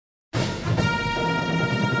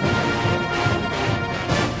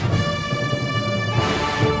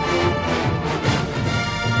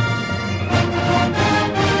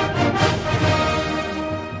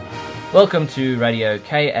Welcome to Radio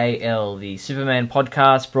KAL, the Superman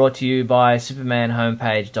podcast brought to you by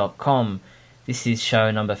supermanhomepage.com. This is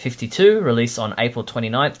show number 52, released on April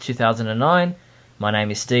 29th, 2009. My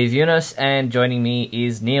name is Steve Eunice, and joining me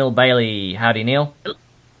is Neil Bailey. Howdy, Neil.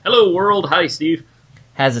 Hello, world. Hi, Steve.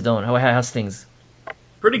 How's it doing? How's things?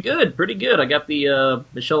 Pretty good. I got the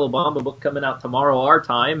Michelle Obama book coming out tomorrow our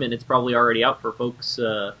time, and it's probably already out for folks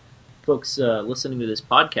listening to this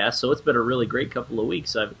podcast, so it's been a really great couple of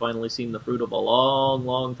weeks. I've finally seen the fruit of a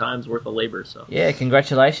long time's worth of labor. So yeah,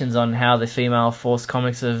 congratulations on how the female force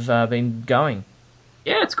comics have been going.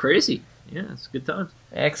 Yeah, it's crazy. Yeah, it's good times.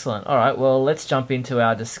 Excellent. All right, well, let's jump into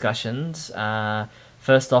our discussions.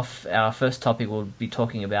 First off, our first topic we'll be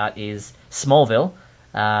talking about is Smallville.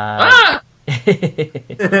 Shock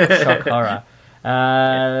horror.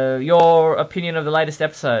 Your opinion of the latest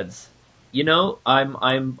episodes? You know, I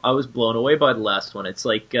was blown away by the last one. It's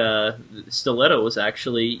like Stiletto was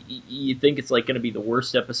actually, you think it's like going to be the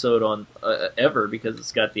worst episode on ever, because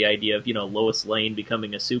it's got the idea of, Lois Lane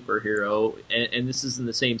becoming a superhero, and this is in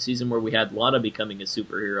the same season where we had Lana becoming a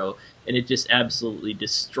superhero, and it just absolutely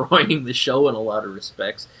destroying the show in a lot of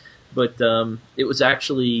respects. But it was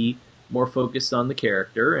actually more focused on the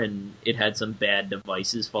character, and it had some bad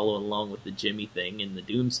devices following along with the Jimmy thing and the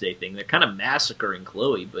Doomsday thing. They're kind of massacring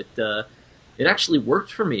Chloe, but it actually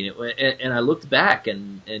worked for me. And I looked back,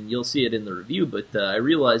 and you'll see it in the review, but I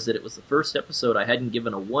realized that it was the first episode I hadn't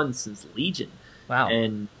given a 1 since Legion. Wow.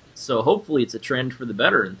 And so hopefully it's a trend for the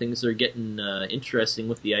better, and things are getting interesting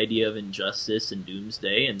with the idea of Injustice and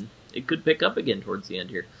Doomsday, and it could pick up again towards the end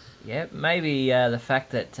here. Yeah, maybe the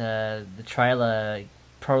fact that the trailer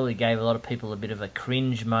probably gave a lot of people a bit of a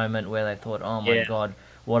cringe moment where they thought, oh my God,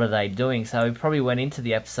 what are they doing? So we probably went into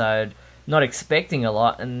the episode not expecting a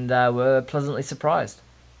lot, and were pleasantly surprised.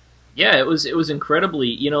 Yeah, it was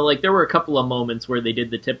incredibly, there were a couple of moments where they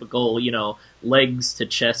did the typical, legs to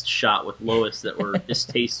chest shot with Lois that were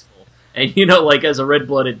distasteful. And, as a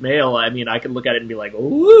red-blooded male, I mean, I could look at it and be like,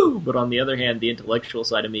 ooh, but on the other hand, the intellectual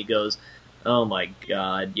side of me goes, oh my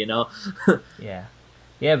God, Yeah.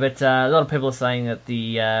 Yeah, but a lot of people are saying that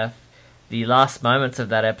the last moments of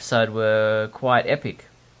that episode were quite epic.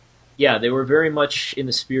 Yeah, they were very much in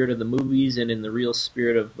the spirit of the movies and in the real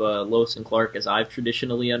spirit of Lois and Clark as I've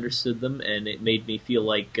traditionally understood them, and it made me feel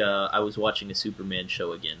like I was watching a Superman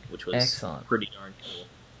show again, which was excellent. Pretty darn cool.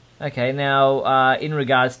 Okay, now in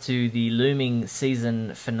regards to the looming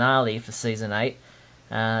season finale for Season 8,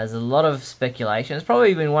 there's a lot of speculation. It's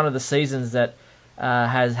probably been one of the seasons that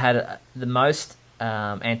has had the most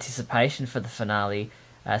anticipation for the finale,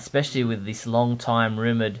 especially with this long time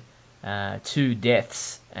rumoured 2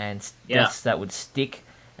 deaths, and deaths that would stick,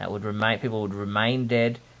 that would remain, people would remain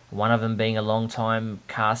dead, one of them being a long time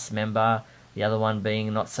cast member, the other one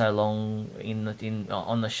being not so long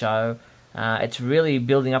on the show. It's really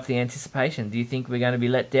building up the anticipation. Do you think we're going to be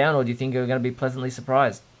let down, or do you think we're going to be pleasantly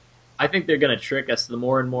surprised? I think they're going to trick us. The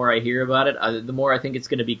more and more I hear about it, the more I think it's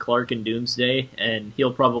going to be Clark and Doomsday, and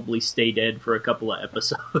he'll probably stay dead for a couple of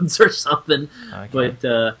episodes or something. Okay.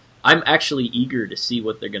 But I'm actually eager to see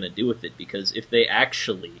what they're going to do with it, because if they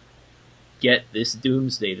actually get this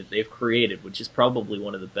Doomsday that they've created, which is probably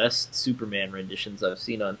one of the best Superman renditions I've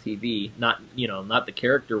seen on TV, not the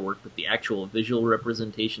character work, but the actual visual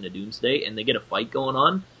representation of Doomsday, and they get a fight going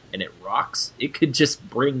on, and it rocks, it could just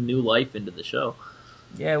bring new life into the show.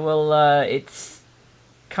 Yeah, well, it's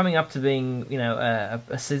coming up to being,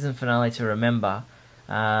 a season finale to remember.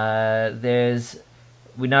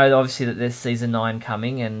 We know obviously that there's season 9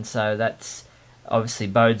 coming, and so that's obviously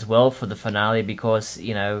bodes well for the finale, because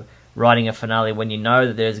writing a finale when you know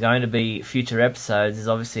that there's going to be future episodes is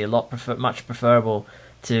obviously much preferable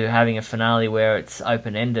to having a finale where it's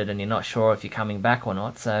open ended and you're not sure if you're coming back or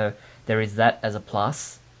not. So there is that as a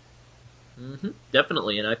plus. Mm-hmm,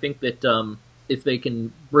 definitely, and I think that if they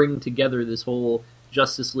can bring together this whole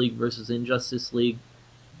Justice League versus Injustice League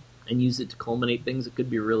and use it to culminate things, it could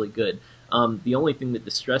be really good. The only thing that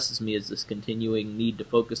distresses me is this continuing need to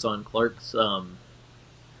focus on Clark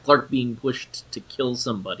being pushed to kill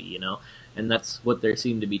somebody, and that's what they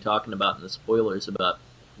seem to be talking about in the spoilers about,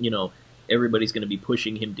 everybody's going to be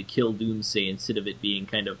pushing him to kill Doomsday instead of it being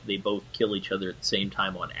kind of they both kill each other at the same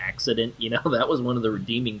time on accident. That was one of the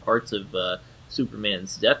redeeming parts of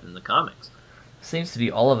Superman's death in the comics. Seems to be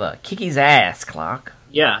Oliver. Kick his ass, Clark.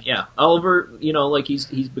 Yeah. Oliver,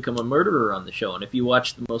 he's become a murderer on the show, and if you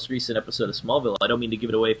watch the most recent episode of Smallville, I don't mean to give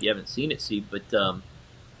it away if you haven't seen it, Steve, but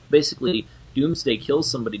basically Doomsday kills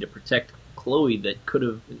somebody to protect Chloe that could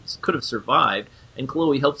have survived, and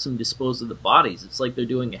Chloe helps him dispose of the bodies. It's like they're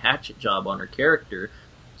doing a hatchet job on her character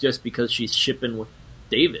just because she's shipping with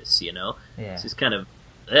Davis, Yeah. It's just kind of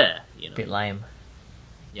Bit lame.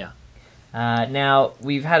 Yeah. Now,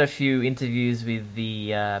 we've had a few interviews with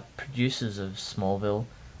the producers of Smallville,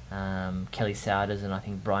 Kelly Souders and I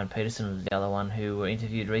think Brian Peterson was the other one, who were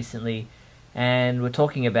interviewed recently, and we're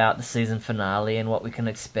talking about the season finale and what we can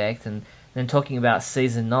expect, and then talking about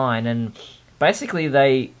season 9, and basically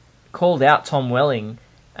they called out Tom Welling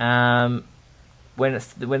when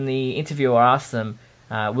the interviewer asked them,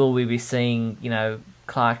 will we be seeing,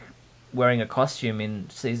 Clark wearing a costume in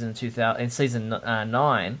season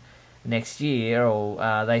 9 next year,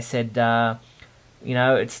 or they said,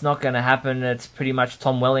 it's not going to happen. It's pretty much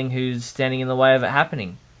Tom Welling who's standing in the way of it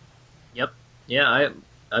happening. Yep. Yeah,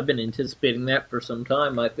 I've been anticipating that for some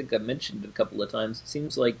time. I think I mentioned it a couple of times. It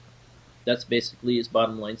seems like that's basically his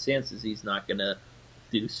bottom line stance, is he's not going to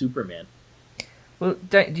do Superman. Well,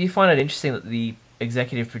 do you find it interesting that the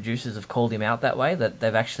executive producers have called him out that way, that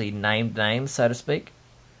they've actually named names, so to speak?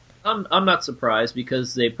 I'm not surprised,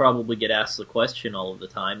 because they probably get asked the question all of the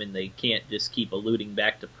time, and they can't just keep alluding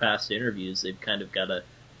back to past interviews. They've kind of got to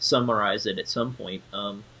summarize it at some point.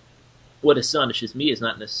 What astonishes me is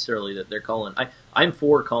not necessarily that they're calling... I'm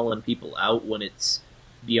for calling people out when it's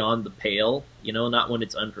beyond the pale, not when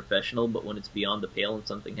it's unprofessional, but when it's beyond the pale and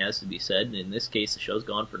something has to be said. And in this case, the show's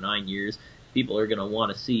gone for 9 years. People are going to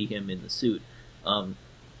want to see him in the suit.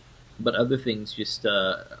 But other things just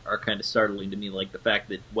are kind of startling to me, like the fact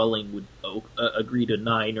that Welling would agree to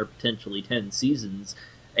 9 or potentially 10 seasons,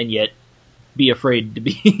 and yet be afraid to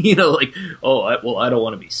be, I don't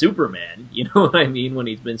want to be Superman. You know what I mean? When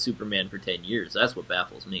he's been Superman for 10 years. That's what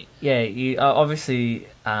baffles me. Yeah, you obviously,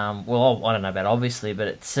 I don't know about obviously, but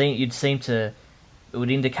it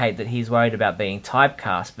would indicate that he's worried about being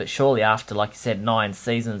typecast, but surely after, like you said, 9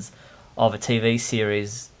 seasons of a TV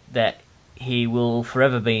series, that he will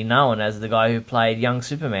forever be known as the guy who played young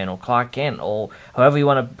Superman or Clark Kent, or however you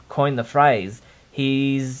want to coin the phrase.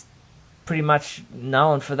 He's pretty much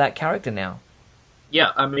known for that character now.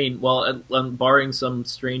 Yeah, I mean, well, barring some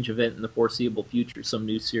strange event in the foreseeable future, some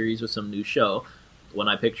new series or some new show, when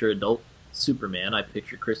I picture adult Superman, I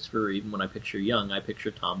picture Christopher Reeve, and when I picture young, I picture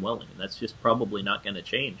Tom Welling, and that's just probably not going to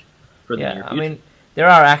change for the near future. I mean, there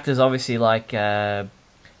are actors, obviously, like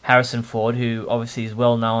Harrison Ford, who obviously is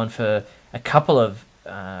well known for a couple of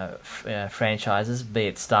franchises, be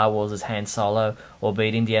it Star Wars as Han Solo or be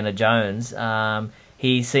it Indiana Jones.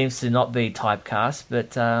 He seems to not be typecast,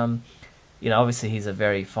 but obviously he's a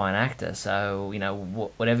very fine actor. So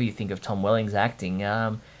whatever you think of Tom Welling's acting,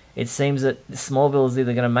 it seems that Smallville is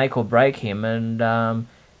either going to make or break him, and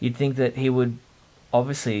you'd think that he would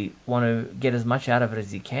obviously want to get as much out of it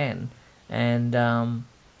as he can. And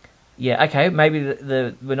maybe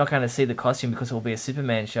we're not going to see the costume because it will be a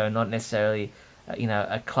Superman show, not necessarily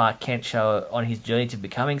a Clark Kent show on his journey to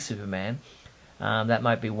becoming Superman. That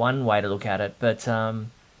might be one way to look at it, but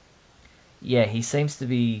he seems to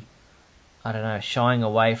be, shying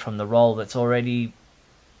away from the role that's already,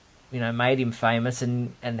 made him famous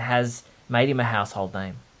and has made him a household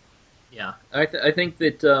name. Yeah, I think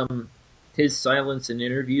that his silence in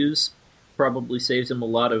interviews probably saves him a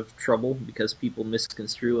lot of trouble, because people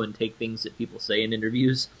misconstrue and take things that people say in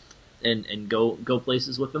interviews and go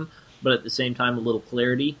places with them. But at the same time, a little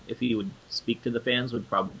clarity, if he would speak to the fans, would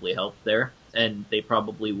probably help there. And they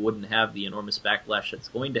probably wouldn't have the enormous backlash that's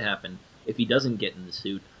going to happen if he doesn't get in the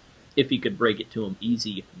suit, if he could break it to him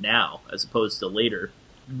easy now as opposed to later.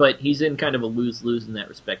 But he's in kind of a lose-lose in that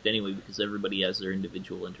respect anyway, because everybody has their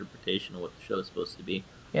individual interpretation of what the show is supposed to be.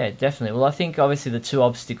 Yeah, definitely. Well, I think obviously the 2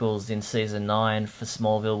 obstacles in Season 9 for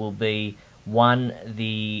Smallville will be, 1,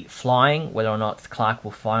 the flying, whether or not Clark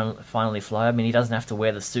will finally fly. I mean, he doesn't have to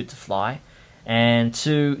wear the suit to fly. And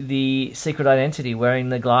 2, the secret identity, wearing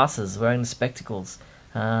the glasses, wearing the spectacles.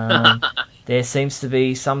 There seems to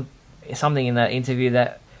be something in that interview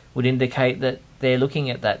that would indicate that they're looking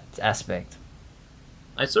at that aspect.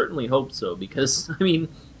 I certainly hope so, because, I mean,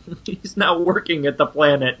 he's not working at the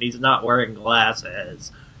planet and he's not wearing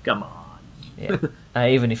glasses. Come on. Yeah.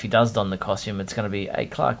 Even if he does don the costume, it's going to be, hey,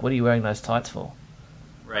 Clark, what are you wearing those tights for?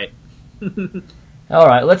 Right. All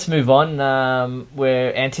right, let's move on.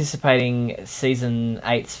 We're anticipating Season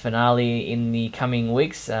 8's finale in the coming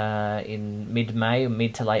weeks, in mid-May,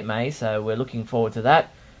 mid to late May, so we're looking forward to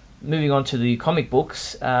that. Moving on to the comic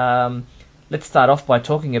books, let's start off by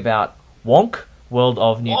talking about Wonk, World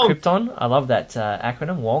of New Krypton. I love that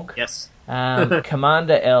acronym, Wonk. Yes.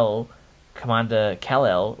 Commander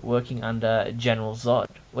Kal-El, working under General Zod.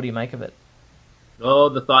 What do you make of it? Oh,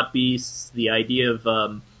 the thought beasts, the idea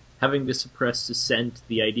of having to suppress dissent,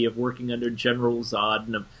 the idea of working under General Zod,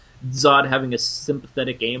 and of Zod having a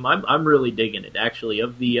sympathetic aim. I'm really digging it, actually.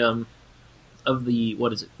 Of the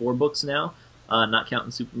what is it, 4 books now? not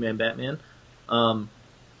counting Superman, Batman. Um,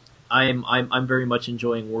 I'm very much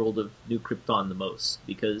enjoying World of New Krypton the most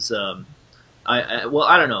because I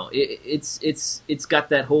don't know. It's got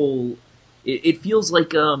that whole. It feels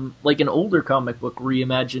like an older comic book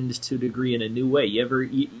reimagined to a degree in a new way.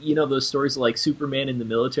 You know those stories like Superman in the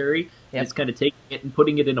military. Yep. It's kind of taking it and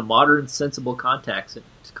putting it in a modern, sensible context,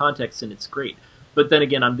 and it's great. But then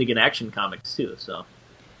again, I'm digging action comics too. So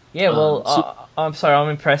Yeah, well, I'm sorry, I'm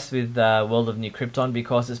impressed with World of New Krypton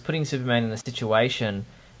because it's putting Superman in a situation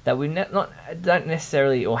that we don't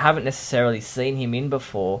necessarily or haven't necessarily seen him in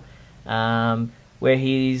before, where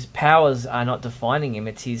his powers are not defining him.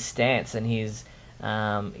 It's his stance and his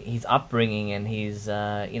upbringing and his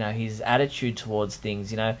his attitude towards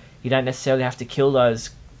things. You don't necessarily have to kill those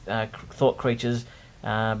thought creatures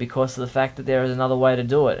because of the fact that there is another way to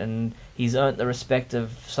do it, and he's earned the respect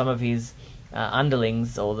of some of his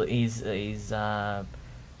underlings or his his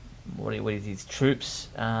troops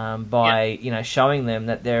by showing them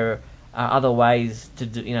that there are other ways to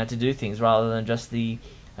do things rather than just the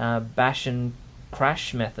bash and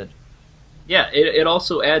crash method. Yeah, it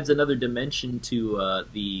also adds another dimension to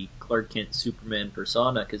the Clark Kent Superman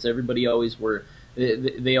persona because everybody always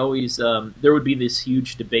they always there would be this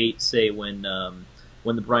huge debate, say when the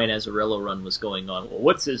Brian Azzarello run was going on. Well,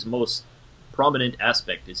 what's his most prominent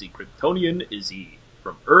aspect? Is he Kryptonian? Is he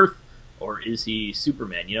from Earth? Or is he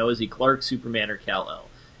Superman? Is he Clark, Superman, or Kal-El?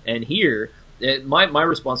 And here, my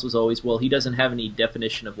response was always, well, he doesn't have any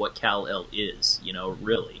definition of what Kal-El is,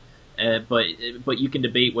 really. But you can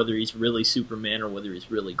debate whether he's really Superman or whether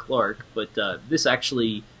he's really Clark. But this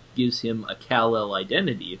actually gives him a Kal-El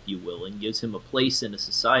identity, if you will, and gives him a place in a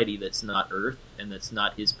society that's not Earth and that's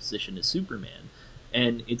not his position as Superman.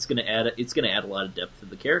 And it's going to add a lot of depth to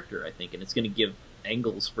the character, I think, and it's going to give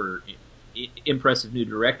angles for impressive new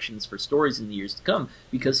directions for stories in the years to come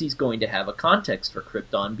because he's going to have a context for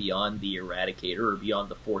Krypton beyond the Eradicator or beyond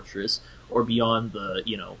the Fortress or beyond the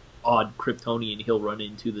odd Kryptonian he'll run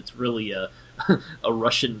into that's really a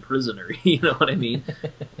Russian prisoner. You know what I mean?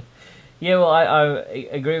 Yeah, well, I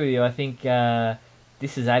agree with you. I think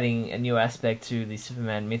this is adding a new aspect to the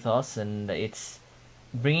Superman mythos, and it's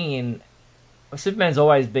bringing in. Superman's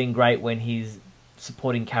always been great when his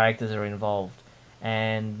supporting characters are involved,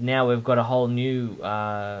 and now we've got a whole new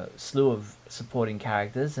slew of supporting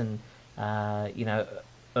characters, and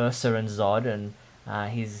Ursa and Zod, and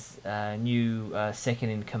his new second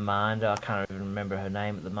in command. I can't even remember her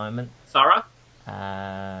name at the moment. Thara?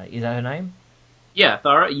 Is that her name? Yeah,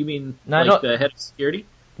 Thara. You mean not the head of security?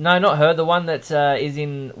 No, not her. The one that is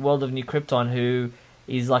in World of New Krypton, who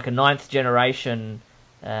is like a ninth generation.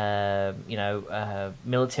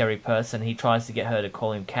 Military person. He tries to get her to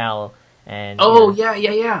call him Cal, and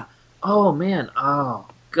yeah. Oh man, oh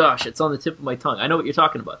gosh, it's on the tip of my tongue. I know what you're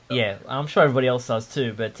talking about, though. Yeah, I'm sure everybody else does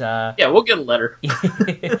too. But yeah, we'll get a letter.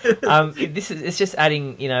 It's just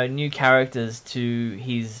adding new characters to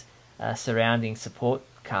his surrounding support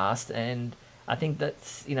cast, and I think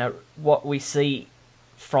that's what we see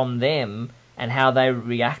from them and how they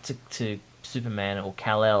react to Superman or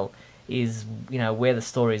Kal-El is where the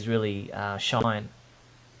stories really shine.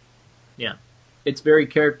 Yeah, it's very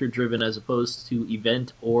character driven as opposed to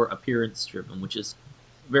event or appearance driven, which is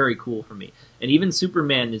very cool for me. And even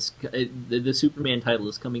Superman is the Superman title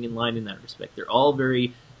is coming in line in that respect.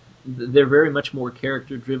 They're very much more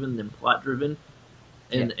character driven than plot driven,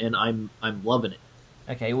 and I'm loving it.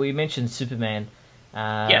 Okay, well, you mentioned Superman.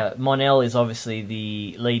 Mon-El is obviously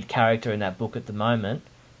the lead character in that book at the moment.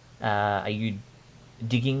 Are you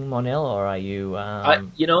digging Mon-El, or are you?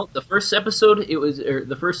 The first episode,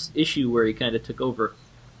 the first issue where he kind of took over,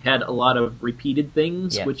 had a lot of repeated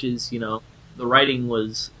things, which is the writing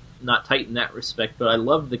was not tight in that respect. But I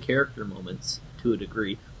loved the character moments to a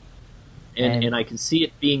degree, and I can see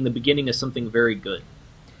it being the beginning of something very good.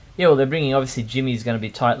 Yeah, well, they're bringing obviously Jimmy's going to be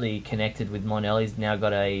tightly connected with Mon-El. He's now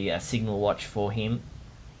got a signal watch for him.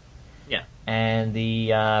 Yeah, and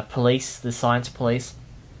the police, the science police,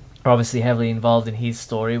 are obviously heavily involved in his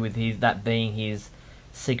story, with that being his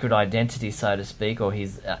secret identity, so to speak, or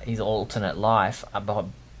his alternate life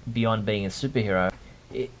beyond being a superhero.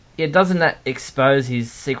 Doesn't that expose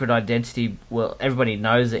his secret identity? Well, everybody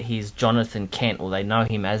knows that he's Jonathan Kent, or they know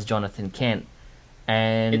him as Jonathan Kent,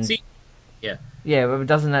 and but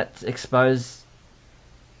doesn't that expose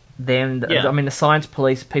them? Yeah. I mean, the science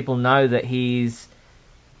police people know that he's.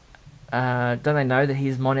 Don't they know that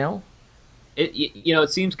he's Mon-El?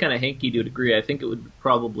 It seems kind of hanky to a degree. I think it would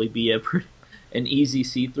probably be an easy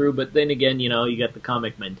see-through, but then again, you got the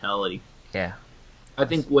comic mentality. Yeah. I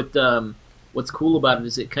think what what's cool about it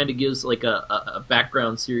is it kind of gives like a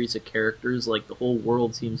background series of characters. Like the whole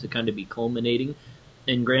world seems to kind of be culminating.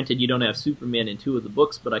 And granted, you don't have Superman in two of the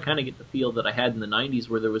books, but I kind of get the feel that I had in the '90s,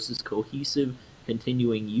 where there was this cohesive,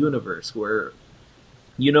 continuing universe where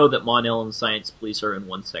you know that Mon-El and Science Police are in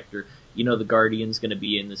one sector. You know the Guardian's going to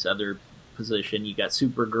be in this other position. You got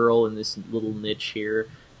Supergirl in this little niche here,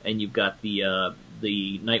 and you've got the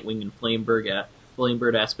Nightwing and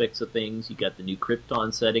Flamebird aspects of things. You got the new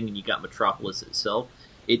Krypton setting, and you got Metropolis itself.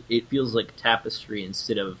 It feels like tapestry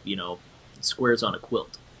instead of squares on a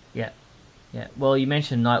quilt. Yeah. Yeah, well, you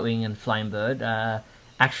mentioned Nightwing and Flamebird.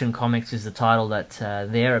 Action Comics is the title that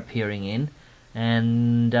they're appearing in.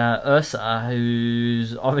 And Ursa,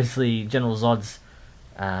 who's obviously General Zod's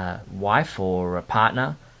wife or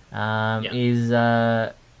partner, is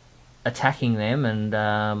attacking them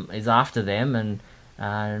and is after them. And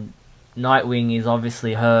Nightwing is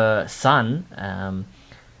obviously her son,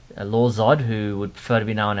 Lord Zod, who would prefer to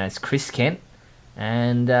be known as Chris Kent.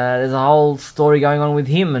 And there's a whole story going on with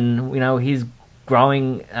him, and he's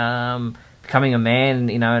growing, becoming a man,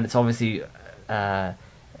 and it's obviously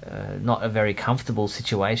not a very comfortable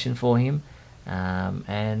situation for him.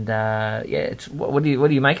 It's what do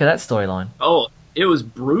you make of that storyline? Oh, it was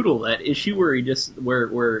brutal, that issue where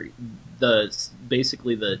where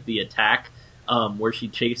basically the attack, where she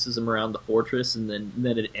chases him around the fortress, and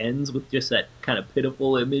then it ends with just that kind of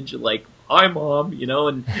pitiful image, like, "Hi, Mom,"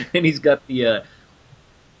 and he's got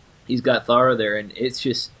he's got Thara there, and it's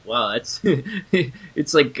just, wow, it's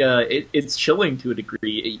it's like it's chilling to a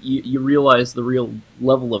degree. You realize the real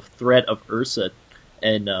level of threat of Ursa,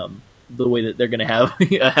 and the way that they're going to have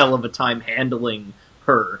a hell of a time handling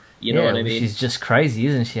her. You know what I mean? She's just crazy,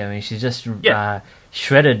 isn't she? I mean, she's just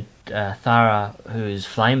shredded Thara, who's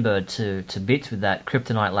Flamebird, to bits with that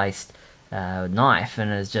kryptonite laced knife,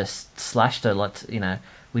 and has just slashed her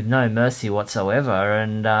with no mercy whatsoever.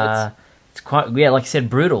 And it's quite, like you said,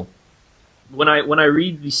 brutal. When I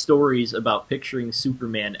read these stories about picturing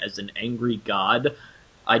Superman as an angry god,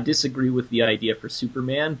 I disagree with the idea for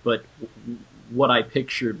Superman, but what I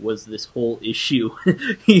pictured was this whole issue.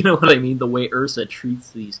 You know what I mean? The way Ursa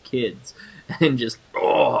treats these kids, and just,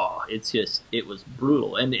 it was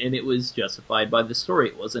brutal, and it was justified by the story.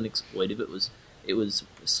 It wasn't exploitive. It was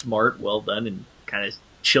smart, well done, and kind of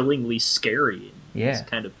chillingly scary in this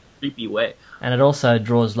kind of creepy way. And it also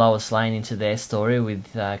draws Lois Lane into their story with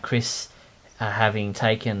Chris having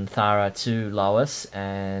taken Thara to Lois,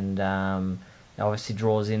 and obviously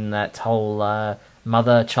draws in that whole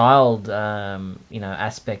mother-child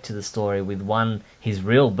aspect to the story, with his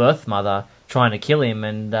real birth mother trying to kill him,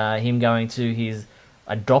 and him going to his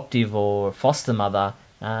adoptive or foster mother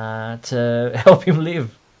to help him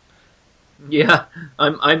live. Yeah,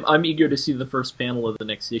 I'm eager to see the first panel of the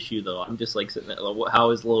next issue, though. I'm just like sitting there,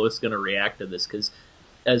 how is Lois going to react to this? Because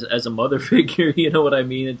as a mother figure, you know what I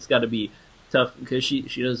mean? It's got to be tough, because she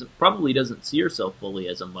probably doesn't see herself fully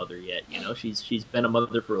as a mother yet. She's been a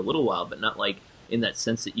mother for a little while, but not like in that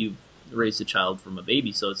sense that you've raised a child from a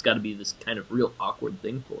baby. So it's got to be this kind of real awkward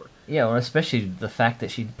thing for her. Yeah, or especially the fact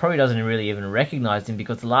that she probably doesn't really even recognize him,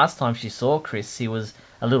 because the last time she saw Chris, he was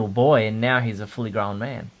a little boy, and now he's a fully grown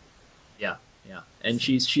man. Yeah, and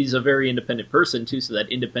she's a very independent person too. So that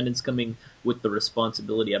independence coming with the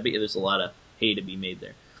responsibility, I bet you there's a lot of hay to be made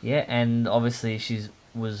there. Yeah, and obviously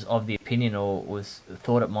was of the opinion, or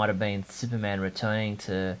thought it might have been Superman returning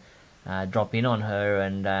to drop in on her,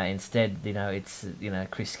 and instead, it's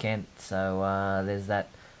Chris Kent. So there's that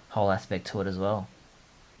whole aspect to it as well.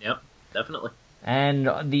 Yep, definitely. And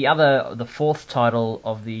the fourth title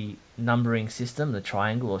of the numbering system, the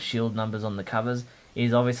triangle or shield numbers on the covers,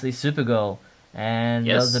 is obviously Supergirl, and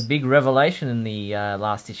there was a big revelation in the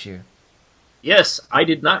last issue. Yes, I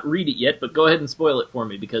did not read it yet, but go ahead and spoil it for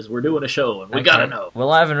me, because we're doing a show and we gotta know.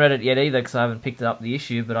 Well, I haven't read it yet either, because I haven't picked up the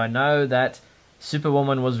issue, but I know that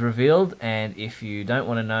Superwoman was revealed, and if you don't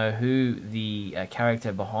want to know who the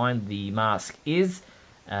character behind the mask is,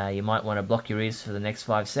 you might want to block your ears for the next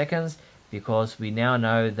 5 seconds, because we now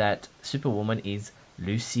know that Superwoman is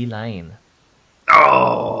Lucy Lane.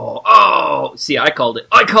 Oh! See, I called it.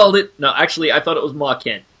 No, actually, I thought it was Ma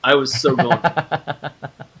Kent. I was so going. But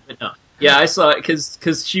no. Yeah, I saw it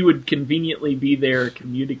because she would conveniently be there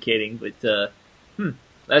communicating. But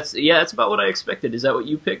that's about what I expected. Is that what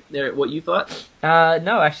you picked? What you thought?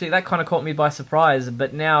 No, actually, that kind of caught me by surprise.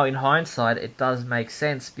 But now, in hindsight, it does make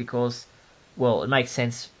sense, because, well, it makes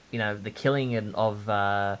sense. The killing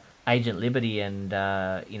of Agent Liberty and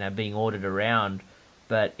being ordered around.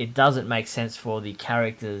 But it doesn't make sense for the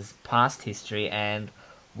character's past history and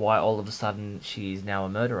why all of a sudden she's now a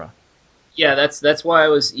murderer. Yeah, that's why I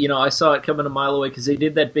was, I saw it coming a mile away because they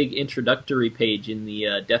did that big introductory page in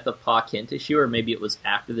the Death of Pa Kent issue, or maybe it was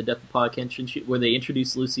after the Death of Pa Kent issue, where they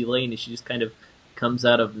introduced Lucy Lane and she just kind of comes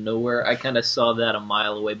out of nowhere. I kind of saw that a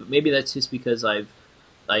mile away, but maybe that's just because I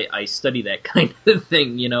study that kind of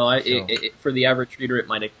thing. Sure. For the average reader, it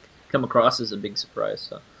might have come across as a big surprise.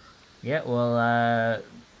 So Yeah, well,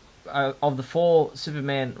 of the four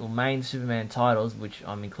Superman or main Superman titles, which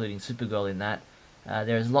I'm including Supergirl in that,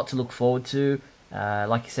 there is a lot to look forward to.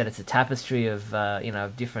 Like you said, it's a tapestry of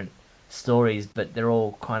of different stories, but they're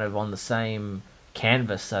all kind of on the same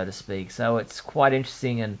canvas, so to speak. So it's quite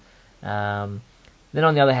interesting. And then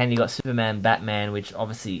on the other hand, you got Superman, Batman, which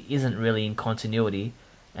obviously isn't really in continuity,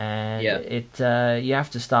 and yeah, you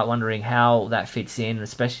have to start wondering how that fits in,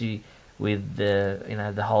 especially with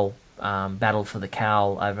the whole battle for the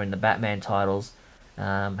cowl over in the Batman titles.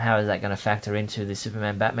 How is that going to factor into the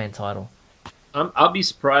Superman Batman title? I'll be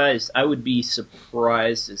surprised. I would be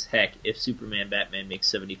surprised as heck if Superman Batman makes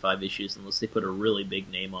 75 issues unless they put a really big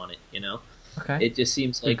name on it. Okay, It just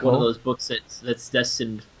seems pretty like one of cool. those books that's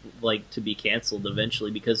destined like to be canceled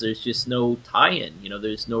eventually because there's just no tie-in.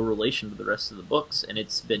 There's no relation to the rest of the books, and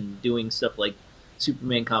it's been doing stuff like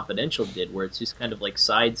Superman Confidential did, where it's just kind of like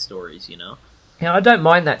side stories. Yeah, I don't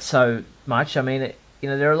mind that so much. I mean,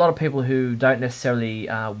 there are a lot of people who don't necessarily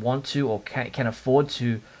want to or can afford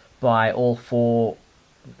to buy all four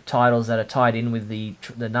titles that are tied in with the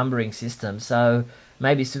numbering system. So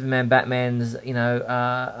maybe Superman Batman's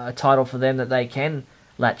a title for them that they can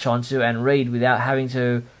latch onto and read without having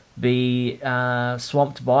to be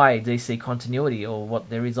swamped by DC continuity or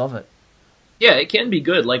what there is of it. Yeah, it can be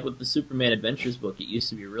good. Like with the Superman Adventures book, it used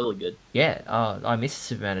to be really good. Yeah, I miss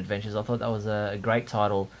Superman Adventures. I thought that was a great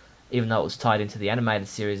title, even though it was tied into the animated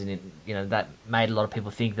series, and that made a lot of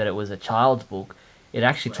people think that it was a child's book. It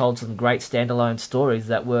actually Right. told some great standalone stories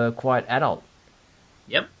that were quite adult.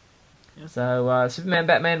 Yep. Yeah. So Superman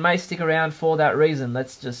Batman may stick around for that reason.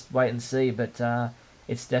 Let's just wait and see. But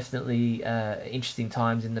it's definitely interesting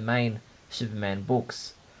times in the main Superman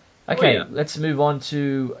books. Oh Okay, yeah. let's move on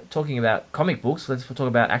to talking about comic books. Let's talk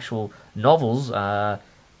about actual novels.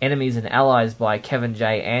 Enemies and Allies by Kevin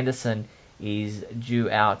J. Anderson is due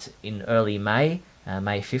out in early May,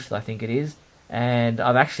 May 5th, I think it is. And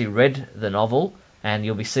I've actually read the novel, and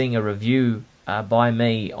you'll be seeing a review by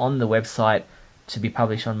me on the website to be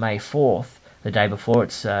published on May 4th, the day before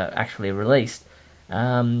it's actually released.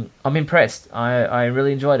 I'm impressed. I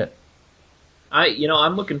really enjoyed it.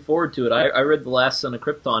 I'm looking forward to it. I read the Last Son of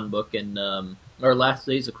Krypton book or Last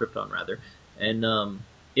Days of Krypton rather, and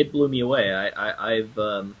it blew me away.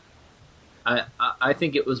 I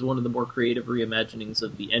think it was one of the more creative reimaginings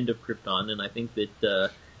of the end of Krypton, and I think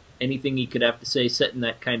that anything he could have to say set in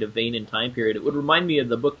that kind of vein and time period, it would remind me of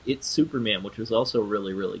the book It's Superman, which was also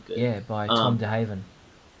really really good. Yeah, by Tom Um, DeHaven.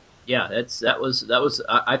 yeah, that was.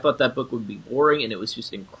 I thought that book would be boring, and it was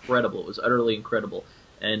just incredible. It was utterly incredible,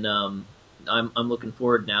 and I'm looking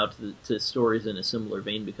forward now to stories in a similar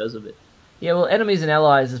vein because of it. Yeah, well, Enemies and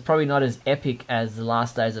Allies is probably not as epic as The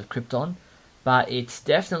Last Days of Krypton, but it's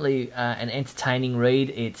definitely an entertaining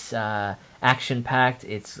read. It's action packed.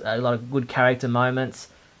 It's a lot of good character moments.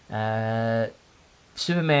 Uh,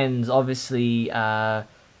 Superman's obviously, but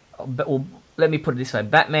well, let me put it this way: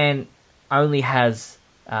 Batman only has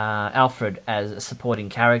Alfred as a supporting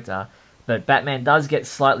character, but Batman does get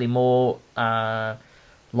slightly more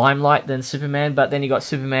limelight than Superman. But then you got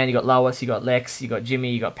Superman, you got Lois, you got Lex, you got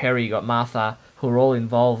Jimmy, you got Perry, you got Martha, who are all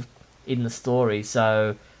involved in the story.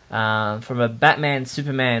 So from a Batman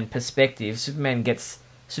Superman perspective, Superman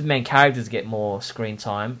characters get more screen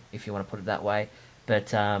time, if you want to put it that way.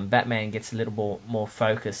 But Batman gets a little more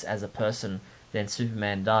focus as a person than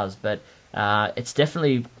Superman does. But it's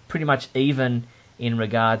definitely pretty much even in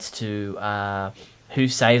regards to who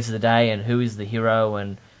saves the day and who is the hero,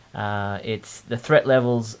 and it's the threat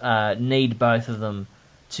levels need both of them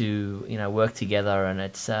to work together, and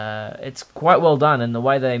it's quite well done. And the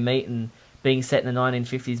way they meet and being set in the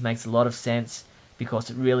 1950s makes a lot of sense because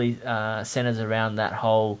it really centers around that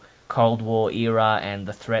whole Cold War era and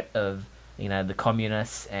the threat of the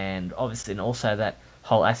communists, and obviously and also that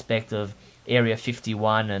whole aspect of Area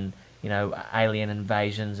 51 and alien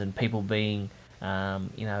invasions and people being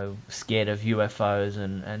scared of UFOs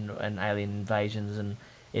and alien invasions, and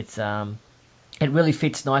it really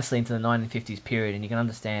fits nicely into the 1950s period, and you can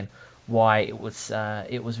understand why it was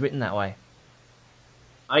written that way.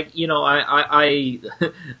 I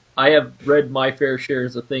have read my fair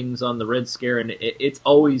shares of things on the Red Scare, and it's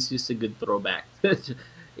always just a good throwback.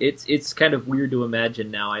 It's kind of weird to imagine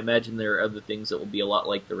now. I imagine there are other things that will be a lot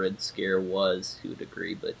like the Red Scare was to a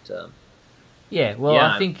degree, but Yeah, well,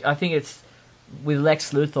 Yeah, I think it's with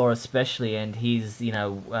Lex Luthor especially, and his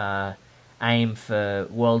aim for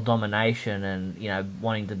world domination and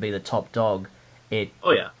wanting to be the top dog. It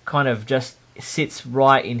oh yeah, kind of just sits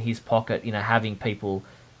right in his pocket. Having people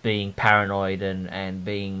being paranoid and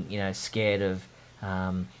being scared of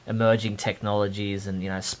emerging technologies and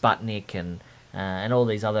Sputnik and all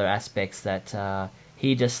these other aspects that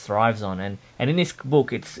he just thrives on. And in this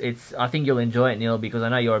book, it's I think you'll enjoy it, Neil, because I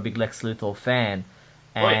know you're a big Lex Luthor fan,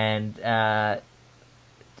 oh yeah.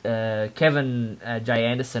 and Kevin J.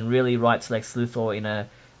 Anderson really writes Lex Luthor in a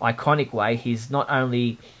iconic way. He's not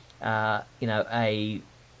only a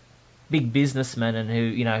big businessman and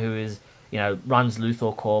who is runs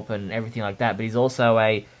Luthor Corp and everything like that, but he's also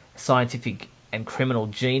a scientific and criminal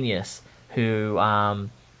genius who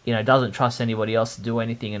doesn't trust anybody else to do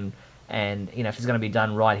anything, and if it's going to be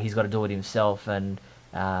done right, he's got to do it himself, and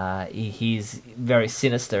he's very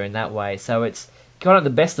sinister in that way. So it's kind of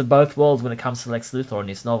the best of both worlds when it comes to Lex Luthor in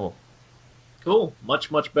this novel. Cool.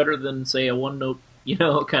 Much, much better than, say, a one note,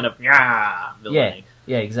 kind of, Yeah, villainy.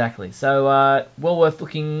 yeah, exactly. So, well worth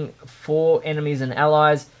looking for Enemies and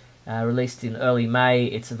Allies, released in early May.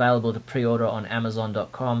 It's available to pre-order on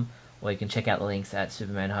Amazon.com, or you can check out the links at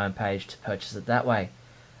Superman homepage to purchase it that way.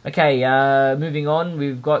 Okay, moving on,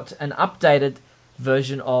 we've got an updated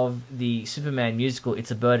version of the Superman musical,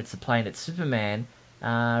 It's a Bird, It's a Plane, It's Superman,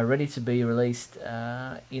 ready to be released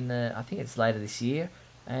I think it's later this year,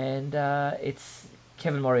 and it's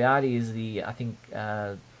Kevin Moriarty is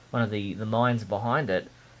one of the minds behind it.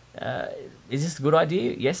 Is this a good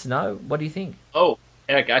idea? Yes, no? What do you think? Oh,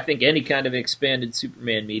 heck, I think any kind of expanded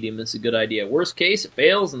Superman medium is a good idea. Worst case, it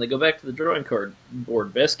fails and they go back to the drawing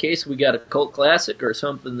board. Best case, we got a cult classic or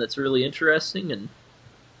something that's really interesting. And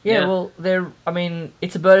Yeah, yeah, well,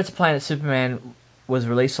 It's a Bird, It's a Plane, It's Superman was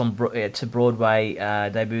released to Broadway,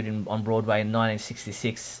 debuted on Broadway in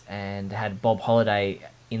 1966, and had Bob Holliday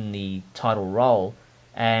in the title role,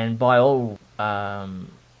 and by all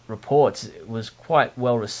reports, it was quite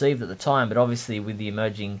well received at the time. But obviously,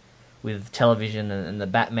 with television and the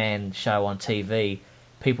Batman show on TV,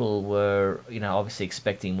 people were obviously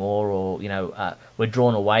expecting more, or were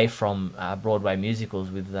drawn away from Broadway musicals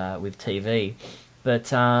with TV.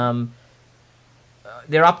 But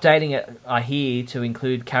they're updating it, I hear, to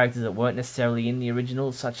include characters that weren't necessarily in the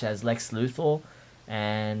original, such as Lex Luthor.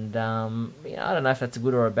 And I don't know if that's a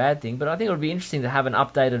good or a bad thing, but I think it would be interesting to have an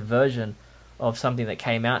updated version of something that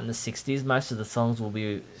came out in the 60s. Most of the songs will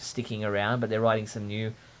be sticking around, but they're writing some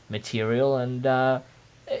new material. And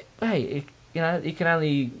you can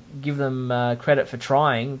only give them credit for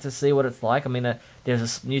trying to see what it's like. I mean,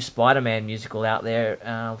 there's a new Spider-Man musical out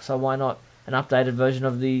there, so why not an updated version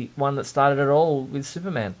of the one that started it all with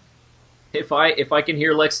Superman? if I can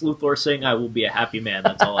hear Lex Luthor sing, I will be a happy man.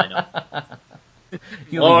 That's all I know.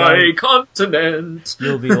 You'll Continent.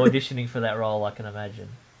 you'll be auditioning for that role, I can imagine.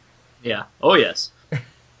 Yeah. Oh yes. I'd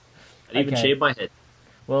even Okay. shave my head.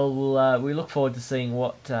 Well, we look forward to seeing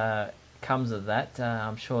what comes of that.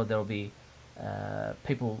 I'm sure there'll be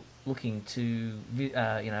people looking to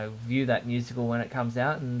view that musical when it comes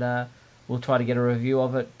out, and we'll try to get a review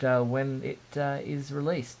of it when it is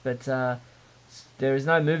released. But there is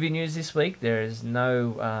no movie news this week. There is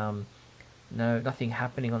nothing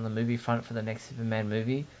happening on the movie front for the next Superman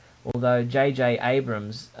movie. Although J.J.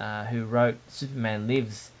 Abrams, who wrote Superman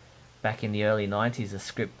Lives back in the early '90s, a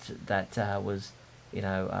script that was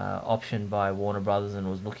optioned by Warner Brothers and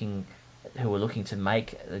who were looking to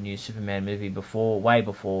make the new Superman movie way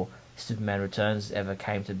before Superman Returns ever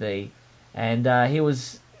came to be, and he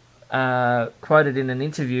was quoted in an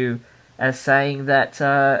interview as saying that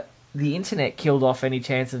the internet killed off any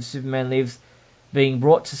chance of Superman Lives being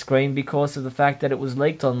brought to screen because of the fact that it was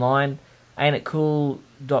leaked online.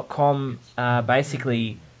 AintItCool.com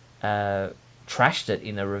basically trashed it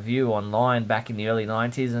in a review online back in the early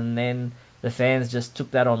 '90s, and then the fans just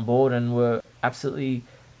took that on board and were absolutely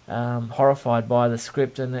horrified by the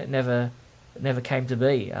script, and it never came to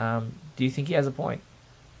be. Do you think he has a point?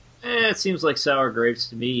 It seems like sour grapes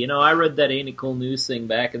to me. I read that Ain't It Cool News thing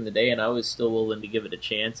back in the day, and I was still willing to give it a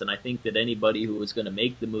chance. And I think that anybody who was going to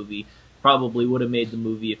make the movie probably would have made the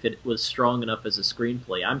movie if it was strong enough as a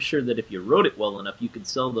screenplay. I'm sure that if you wrote it well enough, you could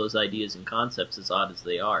sell those ideas and concepts, as odd as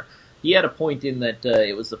they are. He had a point in that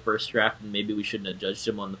it was the first draft, and maybe we shouldn't have judged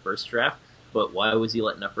him on the first draft. But why was he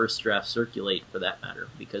letting a first draft circulate, for that matter?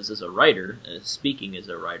 Because as a writer, speaking as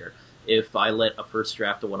a writer, if I let a first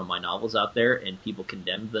draft of one of my novels out there and people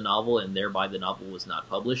condemned the novel and thereby the novel was not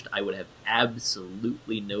published, I would have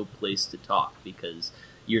absolutely no place to talk, because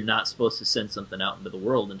you're not supposed to send something out into the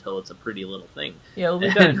world until it's a pretty little thing. Yeah, well,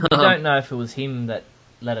 And, we don't know if it was him that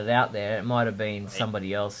let it out there. It might have been Right.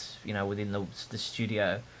 somebody else, within the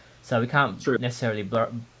studio. So we can't True. necessarily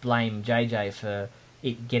blame JJ for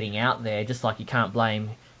it getting out there, just like you can't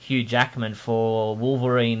blame Hugh Jackman for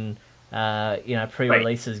Wolverine, Right.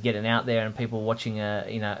 pre-releases getting out there and people watching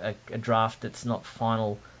a draft that's not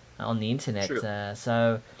final on the internet. True.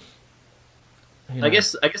 So who I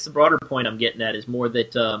knows? guess the broader point I'm getting at is more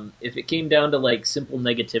that if it came down to like simple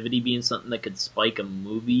negativity being something that could spike a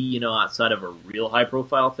movie, outside of a real high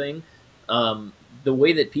profile thing, the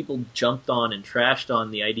way that people jumped on and trashed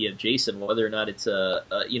on the idea of Jason, whether or not it's a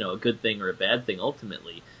good thing or a bad thing,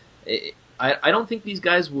 ultimately, I don't think these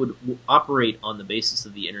guys would operate on the basis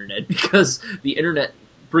of the internet because the internet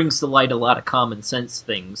brings to light a lot of common sense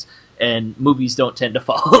things, and movies don't tend to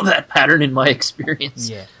follow that pattern in my experience.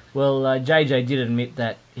 Yeah. Well, JJ did admit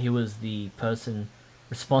that he was the person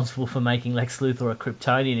responsible for making Lex Luthor a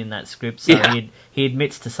Kryptonian in that script, so Yeah. he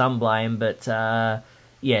admits to some blame, but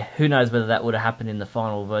yeah, who knows whether that would have happened in the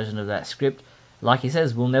final version of that script. Like he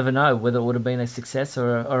says, we'll never know whether it would have been a success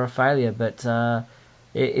or a failure, but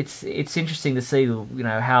it's interesting to see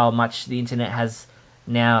how much the internet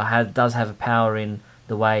does have a power in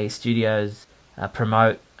the way studios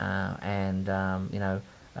promote and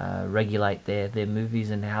regulate their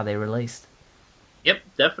movies and how they're released. Yep,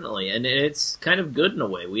 definitely, and it's kind of good in a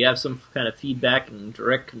way. We have some kind of feedback and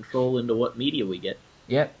direct control into what media we get.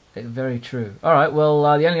 Yep, very true. All right, well,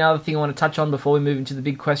 the only other thing I want to touch on before we move into the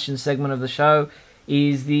big question segment of the show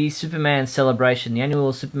is the Superman celebration. The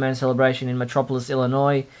annual Superman celebration in Metropolis,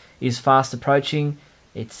 Illinois is fast approaching.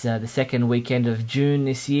 It's the second weekend of June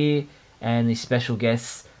this year, and the special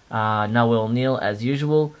guests are Noel Neal, as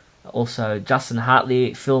usual. Also, Justin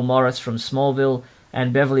Hartley, Phil Morris from Smallville,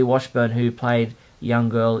 and Beverly Washburn, who played young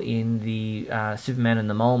girl in the Superman and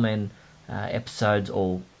the Mole Men episodes,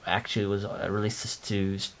 or actually was released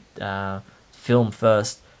to film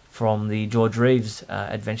first from the George Reeves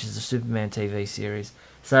Adventures of Superman TV series.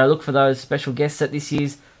 So look for those special guests at this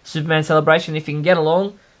year's Superman celebration. If you can get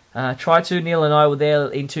along, try to. Neil and I were there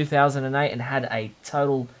in 2008 and had a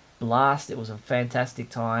total blast. It was a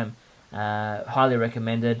fantastic time. Highly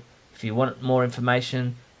recommended. If you want more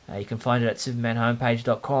information, you can find it at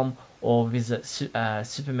supermanhomepage.com or visit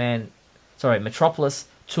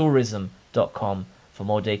metropolistourism.com for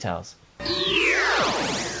more details.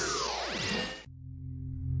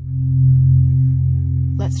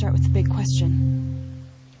 Let's start with the big question.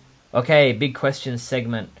 Okay, big question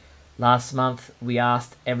segment. Last month we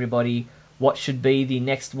asked everybody what should be the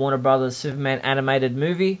next Warner Brothers Superman animated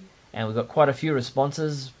movie, and we got quite a few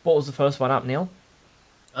responses. What was the first one up, Neil?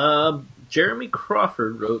 Jeremy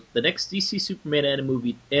Crawford wrote, the next DC Superman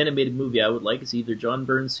animated movie I would like is either John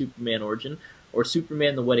Byrne's Superman Origin, or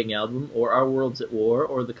Superman the Wedding Album, or Our World's at War,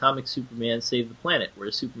 or the comic Superman Save the Planet, where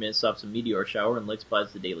Superman stops a meteor shower and Lex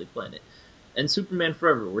buys the Daily Planet. And Superman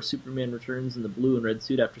Forever, where Superman returns in the blue and red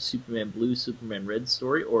suit after Superman Blue, Superman Red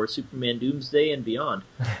story, or Superman Doomsday and beyond.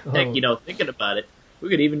 Heck, thinking about it, we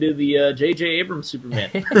could even do the J.J. Abrams Superman.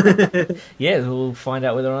 Yeah, we'll find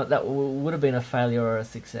out whether or not that would have been a failure or a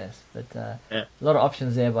success. But Yeah. a lot of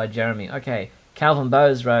options there by Jeremy. Okay, Calvin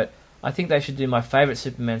Bowes wrote, I think they should do my favourite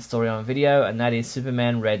Superman story on video, and that is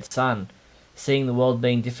Superman Red Sun. Seeing the world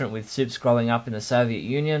being different with Supes growing up in the Soviet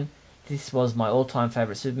Union, this was my all-time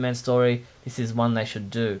favourite Superman story. This is one they should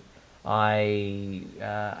do. I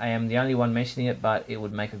am the only one mentioning it, but it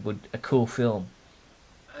would make a cool film.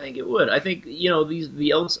 I think it would. I think, the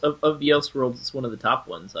Elves of the Elseworlds is one of the top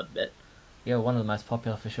ones, I bet. Yeah, one of the most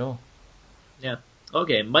popular for sure. Yeah.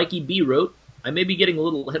 Okay, Mikey B wrote, I may be getting a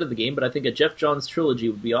little ahead of the game, but I think a Jeff Johns trilogy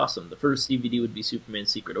would be awesome. The first DVD would be Superman's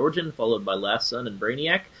Secret Origin, followed by Last Son and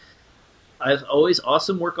Brainiac. As always,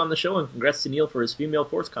 awesome work on the show, and congrats to Neil for his Female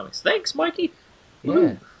Force comics. Thanks, Mikey!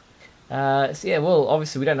 Yeah. Well,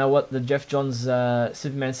 obviously we don't know what the Jeff Johns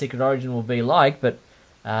Superman Secret Origin will be like, but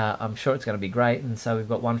I'm sure it's going to be great, and so we've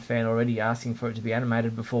got one fan already asking for it to be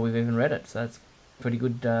animated before we've even read it, so that's a pretty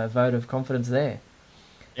good vote of confidence there.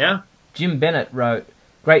 Yeah? Jim Bennett wrote,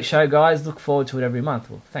 great show, guys. Look forward to it every month.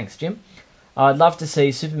 Well, thanks, Jim. I'd love to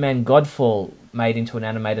see Superman Godfall made into an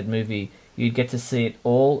animated movie. You'd get to see it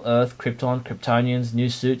all. Earth, Krypton, Kryptonians, new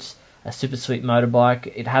suits, a super sweet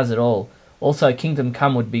motorbike. It has it all. Also, Kingdom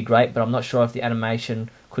Come would be great, but I'm not sure if the animation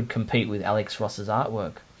could compete with Alex Ross's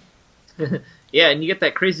artwork. Yeah, and you get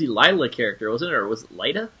that crazy Lila character, wasn't it? Or was it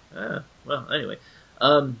Lida? Well, anyway.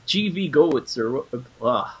 G.V. Goetzer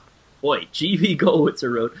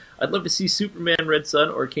wrote, I'd love to see Superman Red Sun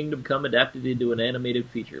or Kingdom Come adapted into an animated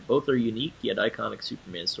feature. Both are unique, yet iconic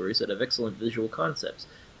Superman stories that have excellent visual concepts.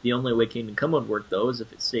 The only way Kingdom Come would work, though, is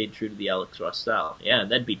if it stayed true to the Alex Ross style. Yeah,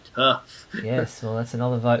 that'd be tough. Yes, well, that's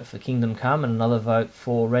another vote for Kingdom Come and another vote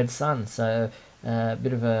for Red Sun. So a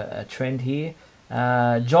bit of a trend here.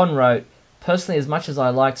 John wrote, personally, as much as I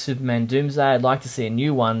liked Superman Doomsday, I'd like to see a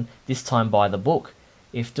new one, this time by the book.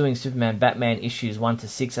 If doing Superman Batman issues 1 to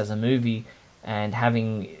 6 as a movie and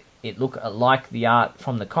having it look like the art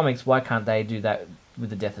from the comics, why can't they do that with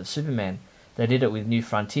The Death of Superman? They did it with New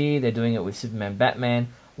Frontier, they're doing it with Superman Batman,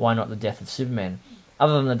 why not The Death of Superman?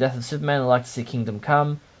 Other than The Death of Superman, I'd like to see Kingdom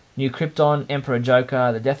Come, New Krypton, Emperor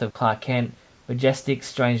Joker, The Death of Clark Kent, Majestic,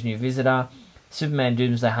 Strange New Visitor, Superman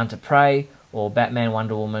Doomsday Hunter Prey, or Batman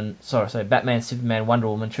Superman Wonder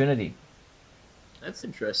Woman Trinity. That's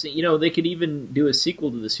interesting. You know, they could even do a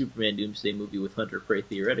sequel to the Superman Doomsday movie with Hunter Prey,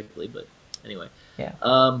 theoretically, but anyway. Yeah.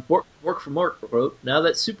 Work for Mark wrote, now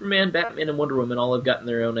that Superman, Batman, and Wonder Woman all have gotten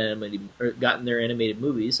their own animated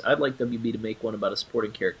movies, I'd like WB to make one about a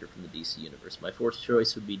supporting character from the DC universe. My fourth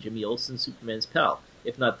choice would be Jimmy Olsen, Superman's pal.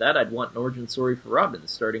 If not that, I'd want an origin story for Robin,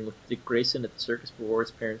 starting with Dick Grayson at the circus before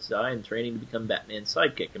his parents die and training to become Batman's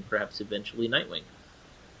sidekick and perhaps eventually Nightwing.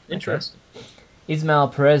 Interesting. Okay. Ismail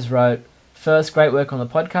Perez wrote, first, great work on the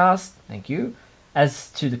podcast. Thank you. As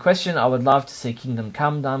to the question, I would love to see Kingdom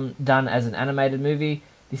Come done as an animated movie.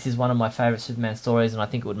 This is one of my favourite Superman stories, and I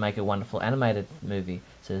think it would make a wonderful animated movie.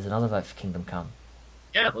 So there's another vote for Kingdom Come.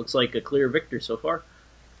 Yeah, looks like a clear victor so far.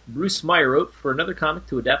 Bruce Meyer wrote, for another comic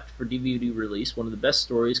to adapt for DVD release, one of the best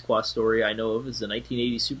stories, qua story, I know of is the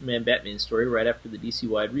 1980 Superman-Batman story right after the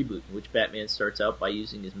DC-wide reboot, in which Batman starts out by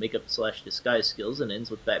using his makeup/disguise skills and ends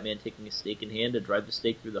with Batman taking a stake in hand to drive the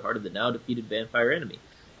stake through the heart of the now-defeated vampire enemy.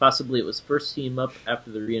 Possibly it was the first team-up after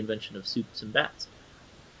the reinvention of suits and bats.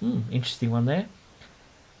 Interesting one there.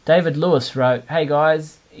 David Lewis wrote, hey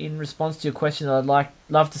guys, in response to your question, I'd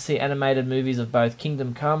love to see animated movies of both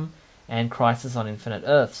Kingdom Come and Crisis on Infinite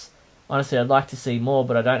Earths. Honestly, I'd like to see more,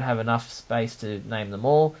 but I don't have enough space to name them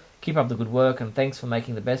all. Keep up the good work, and thanks for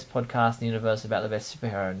making the best podcast in the universe about the best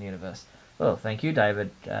superhero in the universe. Well, thank you, David.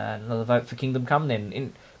 Another vote for Kingdom Come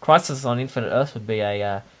then. Crisis on Infinite Earths would be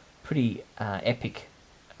a pretty epic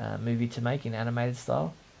movie to make in animated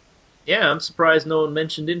style. Yeah, I'm surprised no one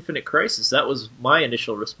mentioned Infinite Crisis. That was my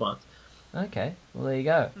initial response. Okay, well there you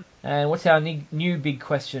go. And what's our new big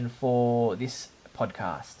question for this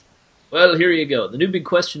podcast? Well, here you go. The new big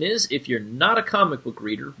question is, if you're not a comic book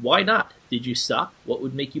reader, why not? Did you stop? What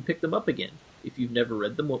would make you pick them up again? If you've never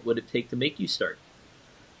read them, what would it take to make you start?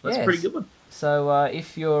 That's a pretty good one. So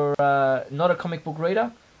if you're not a comic book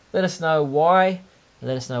reader, let us know why.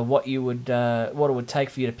 Let us know what it would take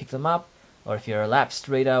for you to pick them up. Or if you're a lapsed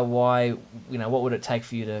reader, why? What would it take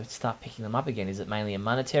for you to start picking them up again? Is it mainly a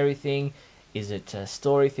monetary thing? Is it a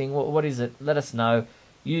story thing? What is it? Let us know.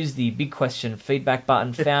 Use the big question feedback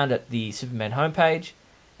button found at the Superman homepage,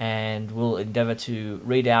 and we'll endeavour to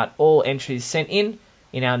read out all entries sent in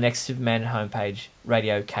our next Superman homepage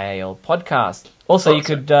Radio KAL podcast. Also, you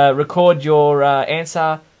could record your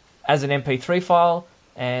answer as an MP3 file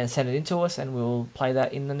and send it in to us, and we'll play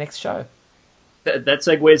that in the next show. That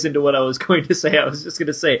segues into what I was going to say. I was just going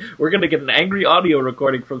to say, we're going to get an angry audio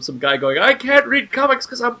recording from some guy going, I can't read comics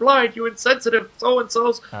because I'm blind, you insensitive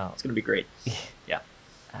so-and-sos. Oh. It's going to be great. Yeah.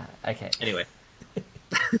 Okay. Anyway.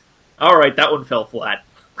 All right, that one fell flat.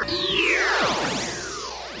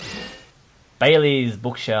 Bailey's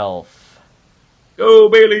Bookshelf. Go,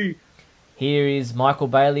 Bailey! Here is Michael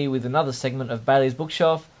Bailey with another segment of Bailey's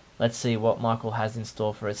Bookshelf. Let's see what Michael has in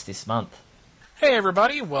store for us this month. Hey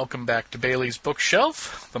everybody, welcome back to Bailey's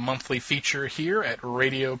Bookshelf, the monthly feature here at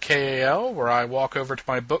Radio KAL, where I walk over to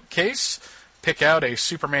my bookcase, pick out a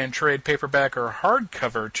Superman trade paperback or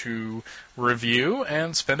hardcover to review,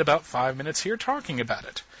 and spend about 5 minutes here talking about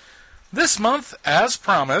it. This month, as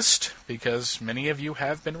promised, because many of you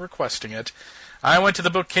have been requesting it, I went to the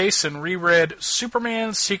bookcase and reread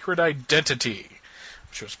Superman's Secret Identity,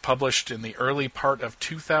 which was published in the early part of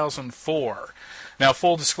 2004. Now,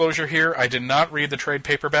 full disclosure here, I did not read the trade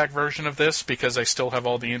paperback version of this because I still have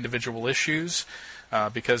all the individual issues.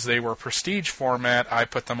 Because they were prestige format, I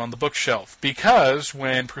put them on the bookshelf. Because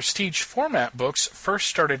when prestige format books first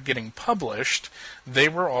started getting published, they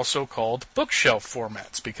were also called bookshelf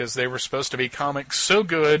formats because they were supposed to be comics so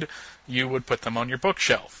good you would put them on your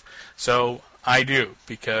bookshelf. So I do,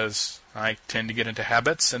 because I tend to get into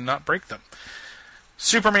habits and not break them.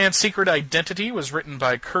 Superman's Secret Identity was written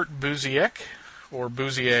by Kurt Busiek, or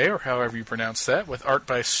Busier, or however you pronounce that, with art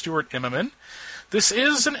by Stuart Immonen. This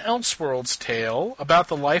is an Elseworlds tale about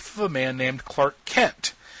the life of a man named Clark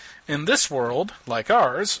Kent. In this world, like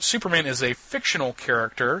ours, Superman is a fictional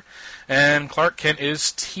character, and Clark Kent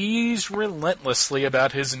is teased relentlessly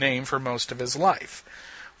about his name for most of his life.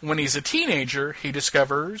 When he's a teenager, he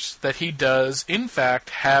discovers that he does, in fact,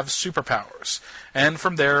 have superpowers. And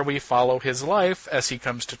from there, we follow his life as he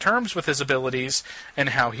comes to terms with his abilities and